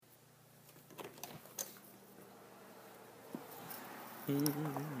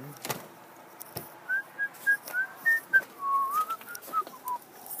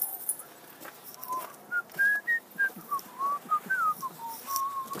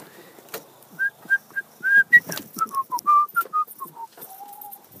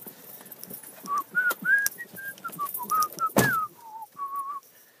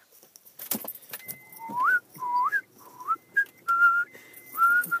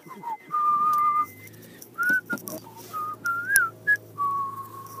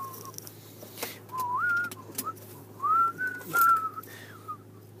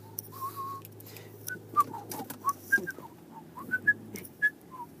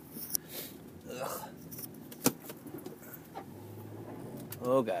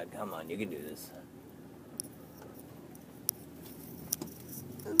Oh God, come on, you can do this.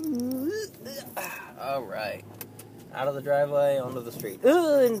 Alright. Out of the driveway, onto the street.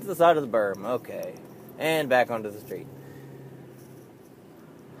 Into the side of the berm. Okay. And back onto the street.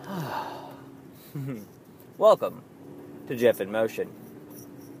 Welcome to Jeff in Motion.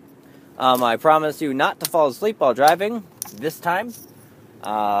 I promise you not to fall asleep while driving this time.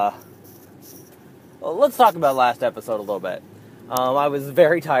 Well, let's talk about last episode a little bit. I was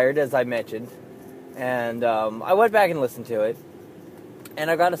very tired, as I mentioned, and I went back and listened to it, and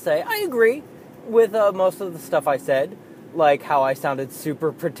I gotta say, I agree with most of the stuff I said, like how I sounded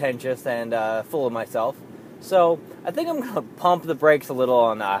super pretentious and full of myself. So I think I'm gonna pump the brakes a little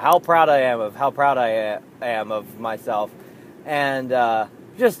on how proud I am of myself, and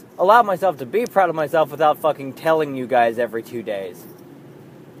just allow myself to be proud of myself without fucking telling you guys every 2 days.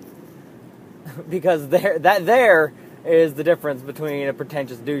 Because there is the difference between a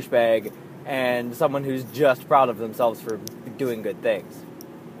pretentious douchebag and someone who's just proud of themselves for doing good things.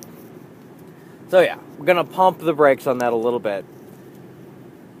 So yeah, we're gonna pump the brakes on that a little bit.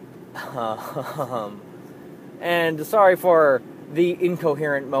 And sorry for the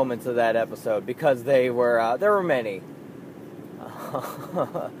incoherent moments of that episode, because there were many.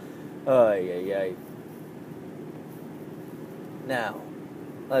 Ay. Now,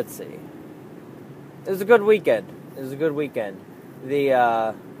 let's see. It was a good weekend.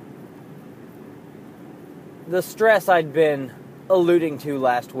 The stress I'd been alluding to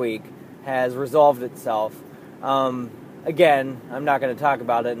last week has resolved itself. Again, I'm not going to talk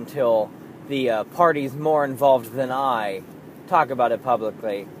about it until the parties more involved than I talk about it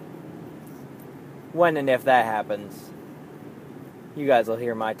publicly. When and if that happens, you guys will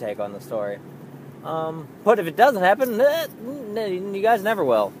hear my take on the story. But if it doesn't happen, you guys never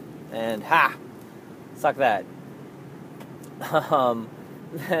will. And suck that.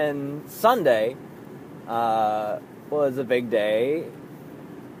 And Sunday was a big day.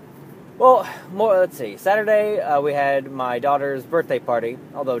 Well, let's see. Saturday, we had my daughter's birthday party,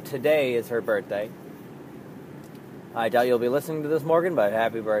 although today is her birthday. I doubt you'll be listening to this, Morgan, but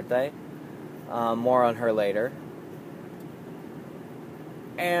happy birthday. More on her later.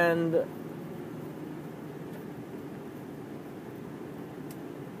 And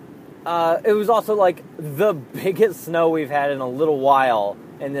it was also like the biggest snow we've had in a little while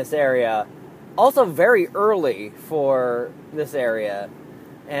in this area. Also very early for this area.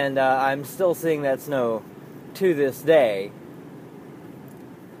 And I'm still seeing that snow to this day.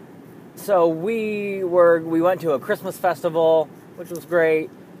 So we went to a Christmas festival, which was great,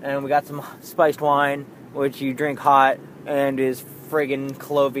 and we got some spiced wine, which you drink hot and is friggin'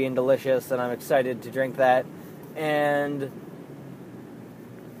 clovey and delicious, and I'm excited to drink that. And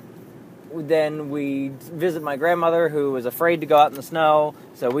then we visit my grandmother, who was afraid to go out in the snow,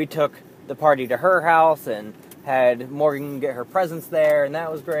 so we took the party to her house and had Morgan get her presents there, and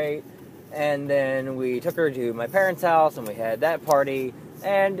that was great. And then we took her to my parents' house, and we had that party,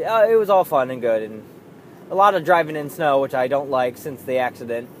 and it was all fun and good, and a lot of driving in snow, which I don't like since the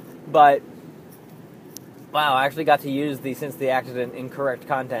accident, but wow, I actually got to use the since the accident in correct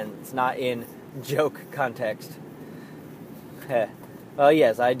content. It's not in joke context. Well,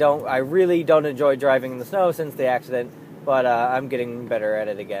 yes, I really don't enjoy driving in the snow since the accident, but I'm getting better at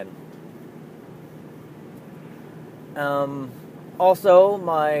it again. Also,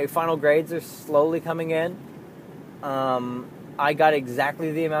 my final grades are slowly coming in. I got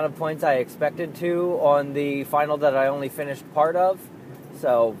exactly the amount of points I expected to on the final that I only finished part of,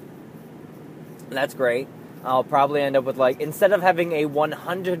 so that's great. I'll probably end up with, instead of having a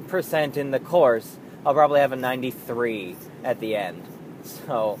 100% in the course, I'll probably have a 93 at the end.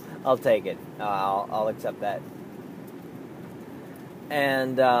 So, I'll take it. I'll accept that.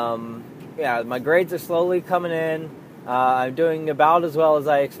 And, my grades are slowly coming in. I'm doing about as well as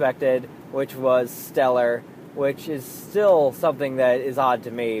I expected, which was stellar. which is still something that is odd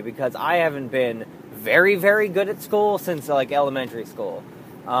to me because I haven't been very, very good at school since like elementary school.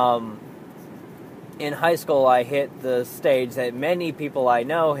 In high school, I hit the stage that many people I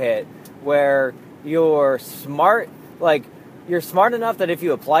know hit, where you're smart, like you're smart enough that if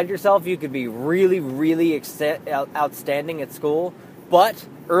you applied yourself, you could be really, really outstanding at school. But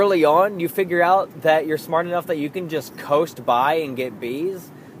early on, you figure out that you're smart enough that you can just coast by and get B's.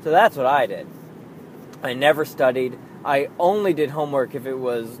 So that's what I did. I never studied. I only did homework if it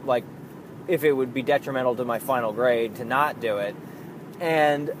would be detrimental to my final grade to not do it.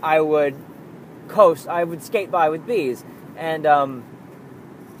 And I would skate by with B's. And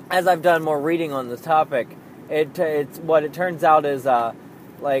as I've done more reading on this topic, it's what it turns out is I,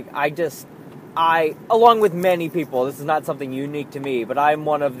 along with many people, this is not something unique to me, but I'm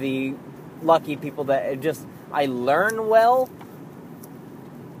one of the lucky people that I learn well,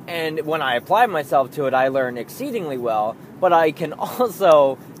 and when I apply myself to it, I learn exceedingly well, but I can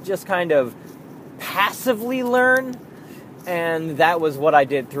also just kind of passively learn, and that was what I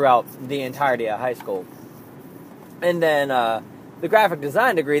did throughout the entirety of high school. And then the graphic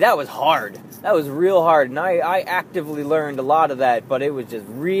design degree, that was hard. That was real hard, and I actively learned a lot of that, but it was just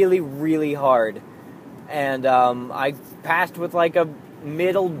really, really hard. And I passed with like a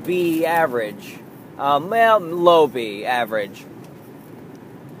middle B average. Low B average.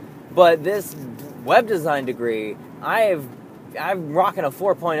 But this web design degree, I'm rocking a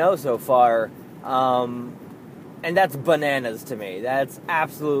 4.0 so far, and that's bananas to me. That's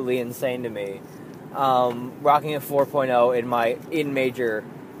absolutely insane to me. Rocking a 4.0 in major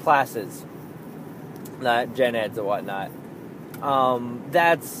classes, not gen eds and whatnot.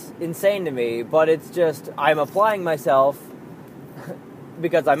 That's insane to me, but it's just, I'm applying myself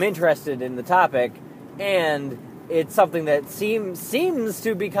because I'm interested in the topic, and it's something that seems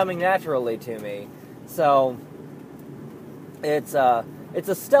to be coming naturally to me. So it's a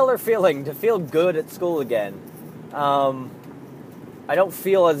stellar feeling to feel good at school again. I don't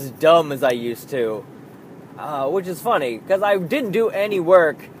feel as dumb as I used to, which is funny, because I didn't do any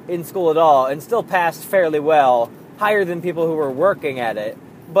work in school at all, and still passed fairly well, higher than people who were working at it,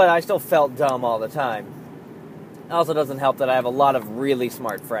 but I still felt dumb all the time. It also doesn't help that I have a lot of really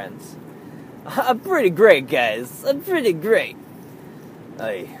smart friends. I'm pretty great, guys. I'm pretty great.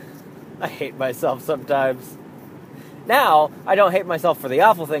 I hate myself sometimes. Now, I don't hate myself for the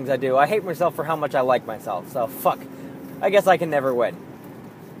awful things I do. I hate myself for how much I like myself. So, fuck. I guess I can never win.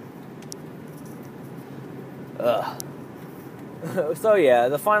 Ugh. So, yeah,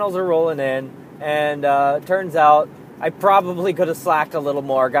 the finals are rolling in. And turns out I probably could have slacked a little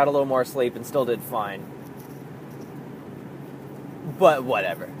more, got a little more sleep, and still did fine. But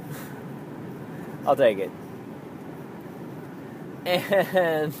whatever. I'll take it.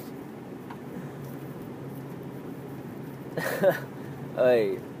 And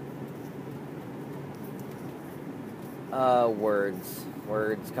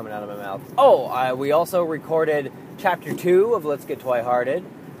words coming out of my mouth. Oh, we also recorded Chapter 2 of Let's Get Twi-Hearted.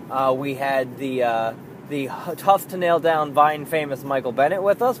 We had the tough to nail down Vine famous Michael Bennett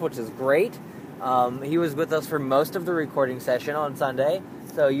with us, which is great. He was with us for most of the recording session on Sunday,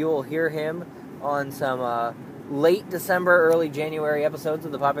 so you will hear him on some late December, early January episodes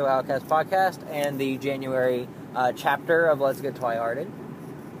of the Popular Outcast podcast and the January chapter of Let's Get Twi-Hearted,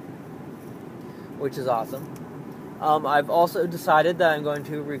 which is awesome. I've also decided that I'm going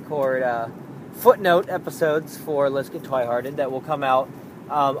to record footnote episodes for Let's Get Twi-Hearted that will come out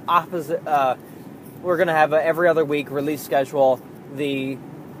opposite. We're going to have a every other week release schedule.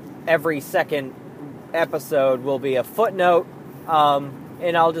 Every second episode will be a footnote,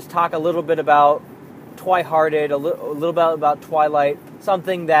 and I'll just talk a little bit about Twi-Hearted, a little bit about Twilight,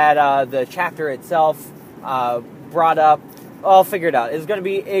 something that the chapter itself brought up. I'll figure it out. It's going to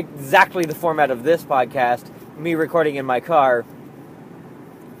be exactly the format of this podcast, me recording in my car.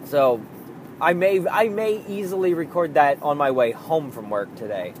 So I may easily record that on my way home from work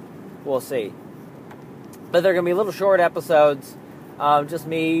today. We'll see. But they're going to be little short episodes. Just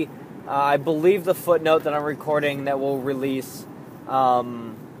me. I believe the footnote that I'm recording that will release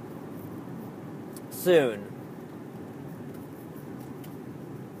soon.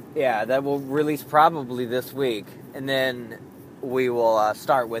 Yeah, that will release probably this week. And then we will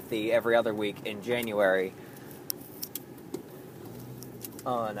start with the every other week in January.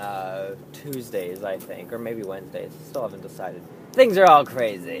 On Tuesdays, I think. Or maybe Wednesdays. Still haven't decided. Things are all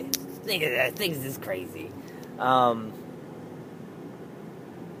crazy. Things is crazy. I'm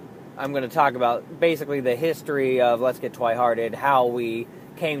going to talk about basically the history of Let's Get Twi-Hearted, how we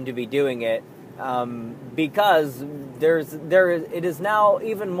came to be doing it, because it is now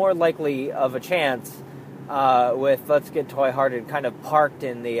even more likely of a chance with Let's Get Toy Hearted kind of parked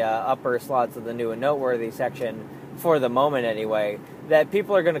in the upper slots of the new and noteworthy section for the moment anyway, that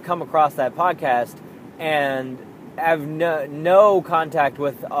people are going to come across that podcast and have no contact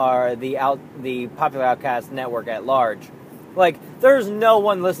with the Popular Outcast network at large. Like, there's no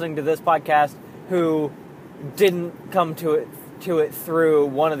one listening to this podcast who didn't come to it through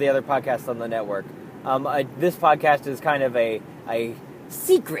one of the other podcasts on the network. This podcast is kind of a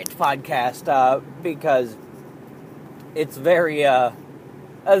secret podcast because it's very.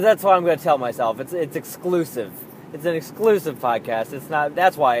 That's what I'm going to tell myself. It's exclusive. It's an exclusive podcast. It's not.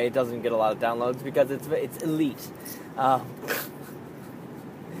 That's why it doesn't get a lot of downloads, because it's elite.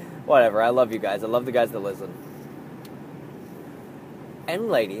 Whatever. I love you guys. I love the guys that listen. And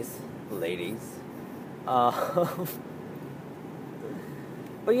ladies.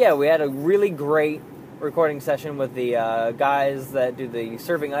 But yeah, we had a really great recording session with the guys that do the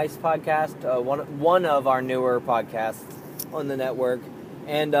Serving Ice podcast, one of our newer podcasts on the network,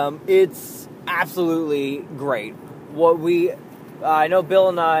 and it's absolutely great. I know Bill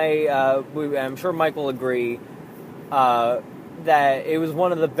and I'm sure Mike will agree, that it was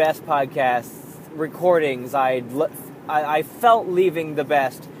one of the best podcast recordings I felt leaving the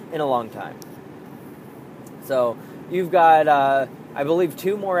best in a long time. So you've got, I believe,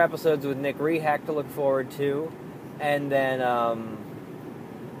 2 more episodes with Nick Rehack to look forward to, and then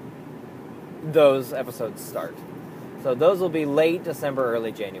those episodes start. So those will be late December,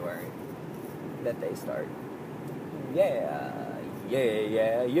 early January that they start. Yeah.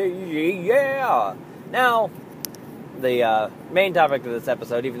 Now, the main topic of this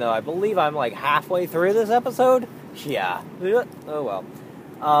episode, even though I believe I'm like halfway through this episode, yeah. Oh well.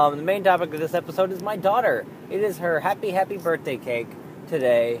 The main topic of this episode is my daughter. It is her happy birthday cake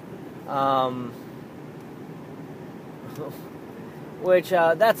today. Which,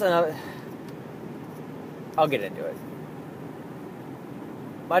 that's another... I'll get into it.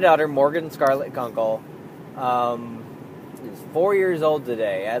 My daughter, Morgan Scarlett Kunkel, is 4 years old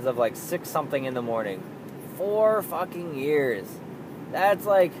today, as of like 6-something in the morning. 4 fucking years. That's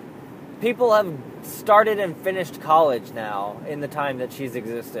like... People have started and finished college now in the time that she's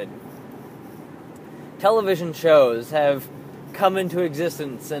existed. Television shows have come into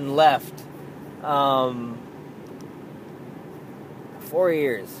existence and left. 4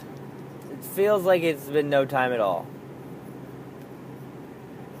 years. It feels like it's been no time at all.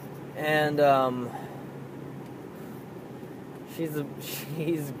 And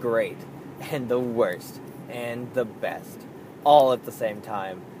she's great, and the worst, and the best, all at the same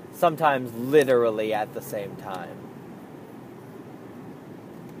time. Sometimes literally at the same time.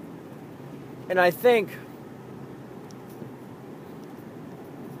 And I think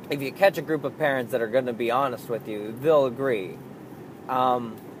if you catch a group of parents that are going to be honest with you, they'll agree.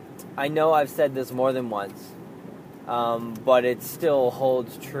 I know I've said this more than once, but it still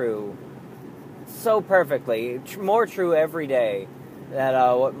holds true so perfectly, more true every day, that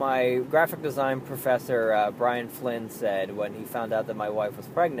what my graphic design professor, Brian Flynn, said when he found out that my wife was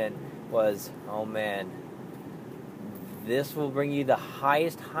pregnant was, oh man, this will bring you the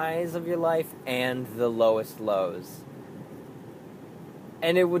highest highs of your life and the lowest lows.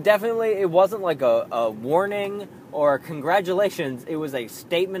 And it wasn't like a warning or congratulations, it was a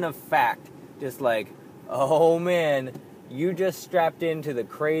statement of fact. Just like, oh man, you just strapped into the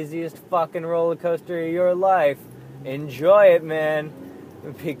craziest fucking roller coaster of your life. Enjoy it, man,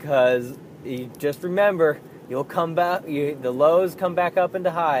 because you just remember, you'll come back, the lows come back up into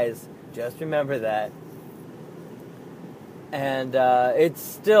highs. Just remember that. And it's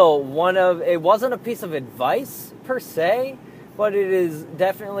still it wasn't a piece of advice per se, but it is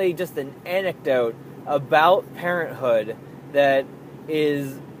definitely just an anecdote about parenthood that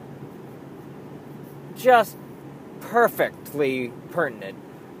is just perfectly pertinent.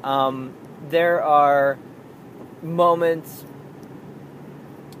 There are moments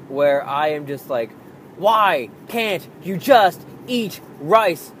where I am just like, why can't you just eat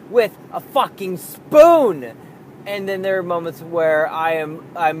rice with a fucking spoon? And then there are moments where I'm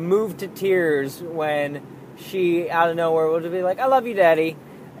moved to tears when she out of nowhere will just be like, I love you, Daddy.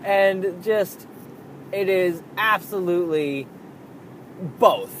 And just, it is absolutely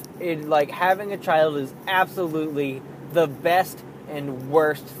both. It, like, having a child is absolutely the best and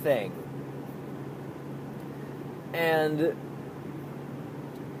worst thing. And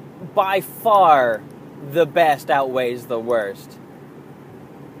by far, the best outweighs the worst.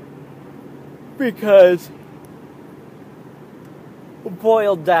 Because,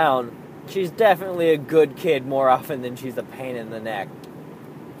 boiled down, she's definitely a good kid more often than she's a pain in the neck.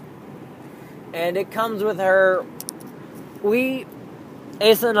 And it comes with her...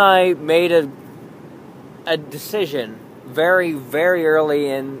 Asa and I made a decision very, very early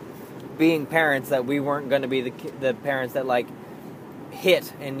in being parents that we weren't going to be the parents that, like,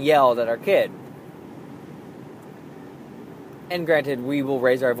 hit and yelled at our kid. And granted, we will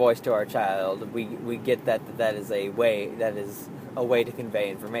raise our voice to our child. We get that is a way to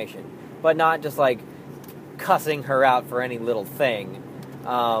convey information, but not just like cussing her out for any little thing.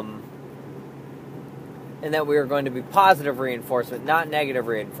 And that we are going to be positive reinforcement, not negative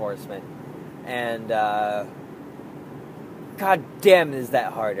reinforcement. And god damn, is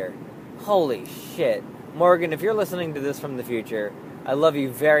that harder? Holy shit, Morgan! If you're listening to this from the future, I love you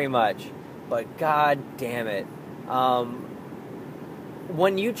very much, but god damn it.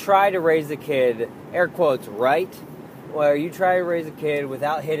 When you try to raise a kid, air quotes, right? Where you try to raise a kid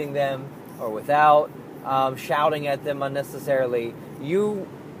without hitting them or without shouting at them unnecessarily, you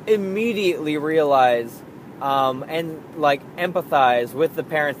immediately realize and like empathize with the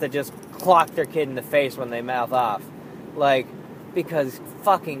parents that just clock their kid in the face when they mouth off. Like, because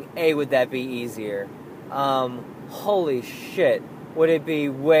fucking A, would that be easier? Holy shit. Would it be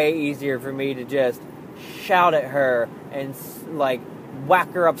way easier for me to just shout at her and like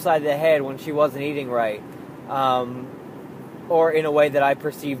whack her upside the head when she wasn't eating right, or in a way that I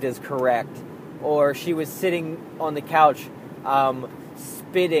perceived as correct, or she was sitting on the couch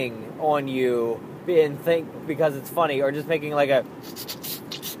spitting on you and think because it's funny, or just making like a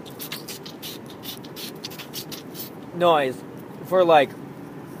noise for like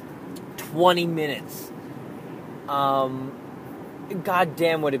 20 minutes. God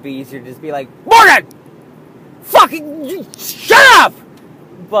damn, would it be easier to just be like, Morgan! Fucking shut up!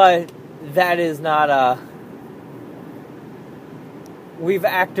 But that is not we've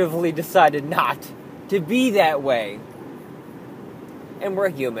actively decided not to be that way. And we're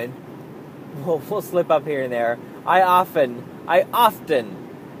human. We'll slip up here and there. I often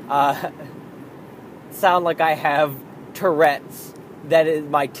sound like I have Tourette's. That is,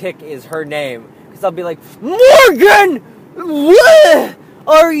 my tick is her name. Because I'll be like, Morgan! What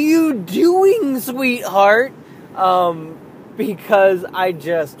are you doing, sweetheart? Because I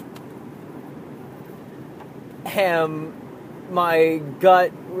just am, my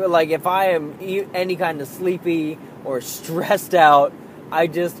gut, like if I am any kind of sleepy or stressed out, I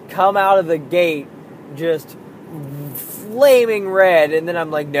just come out of the gate just flaming red, and then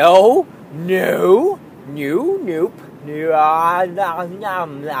I'm like, no, I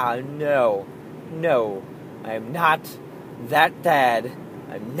am not that dad.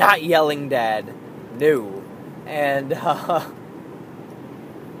 I'm not yelling dad. No. And,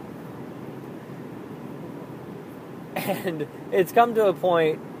 and it's come to a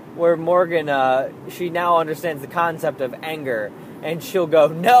point where Morgan, she now understands the concept of anger, and she'll go,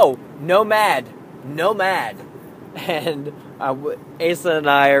 no mad. And Asa and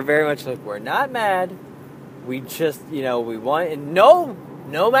I are very much like, we're not mad. We just, we want, and no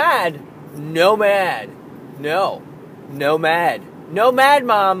mad, no mad, no mad,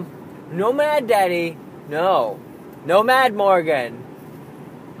 mom, no mad, daddy, no mad, Morgan,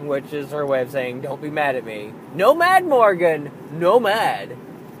 which is her way of saying, don't be mad at me. No mad, Morgan, no mad.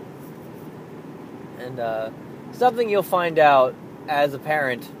 And something you'll find out as a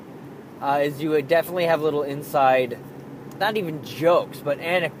parent is you would definitely have little inside, not even jokes, but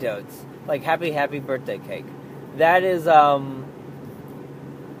anecdotes, like happy birthday cake. That is,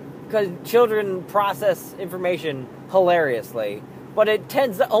 because children process information hilariously, but it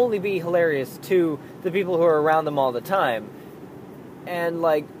tends to only be hilarious to the people who are around them all the time. And,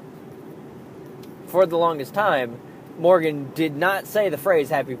 like, for the longest time, Morgan did not say the phrase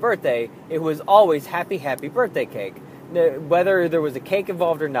happy birthday. It was always happy birthday cake, whether there was a cake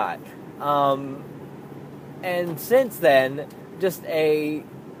involved or not. And since then, just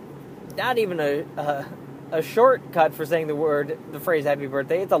not even a shortcut for saying the phrase happy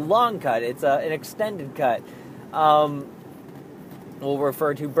birthday. It's a long cut. It's an extended cut. We'll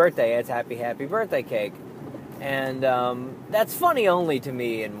refer to birthday as happy birthday cake. And that's funny only to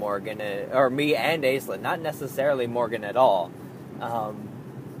me and Morgan, or me and Aislinn, not necessarily Morgan at all.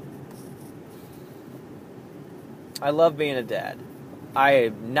 I love being a dad. I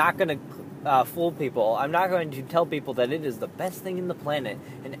am not going to fool people. I'm not going to tell people that it is the best thing in the planet,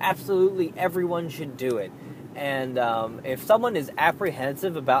 and absolutely everyone should do it. And if someone is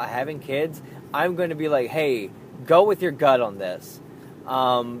apprehensive about having kids, I'm going to be like, hey, go with your gut on this.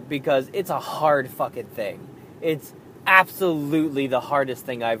 Because it's a hard fucking thing. It's absolutely the hardest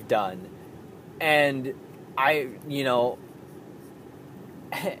thing I've done. And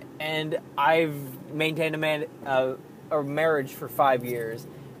and I've maintained a marriage for 5 years,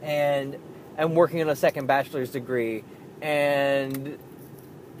 and I'm working on a second bachelor's degree, and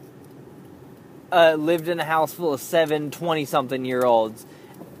lived in a house full of 20-something-year-olds,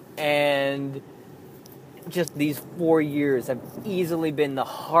 and just these 4 years have easily been the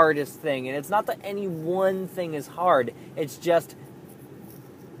hardest thing. And it's not that any one thing is hard, it's just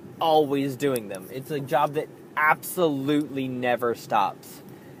always doing them. It's a job that absolutely never stops.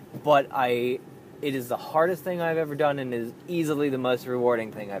 But it is the hardest thing I've ever done, and is easily the most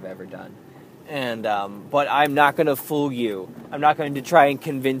rewarding thing I've ever done. And but I'm not going to fool you. I'm not going to try and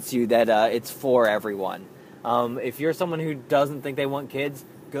convince you that it's for everyone. If you're someone who doesn't think they want kids,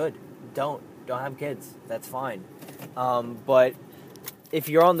 good. Don't have kids. That's fine. But if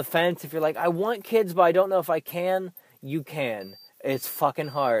you're on the fence, if you're like, I want kids, but I don't know if I can, you can. It's fucking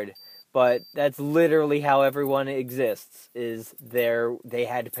hard. But that's literally how everyone exists, is they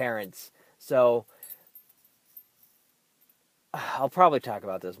had parents. So I'll probably talk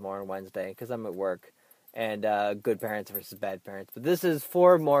about this more on Wednesday, because I'm at work, and good parents versus bad parents. But this is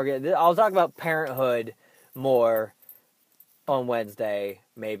for Morgan. I'll talk about parenthood more on Wednesday,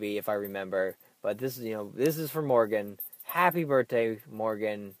 maybe, if I remember. But this is for Morgan. Happy birthday,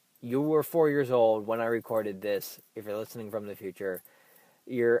 Morgan. You were 4 years old when I recorded this, if you're listening from the future.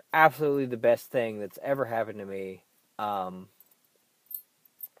 You're absolutely the best thing that's ever happened to me.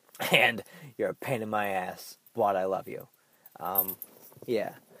 And you're a pain in my ass, but I love you.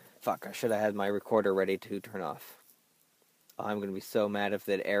 Yeah. Fuck, I should have had my recorder ready to turn off. I'm going to be so mad if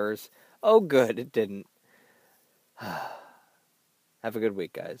that errors. Oh, good, it didn't. Have a good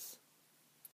week, guys.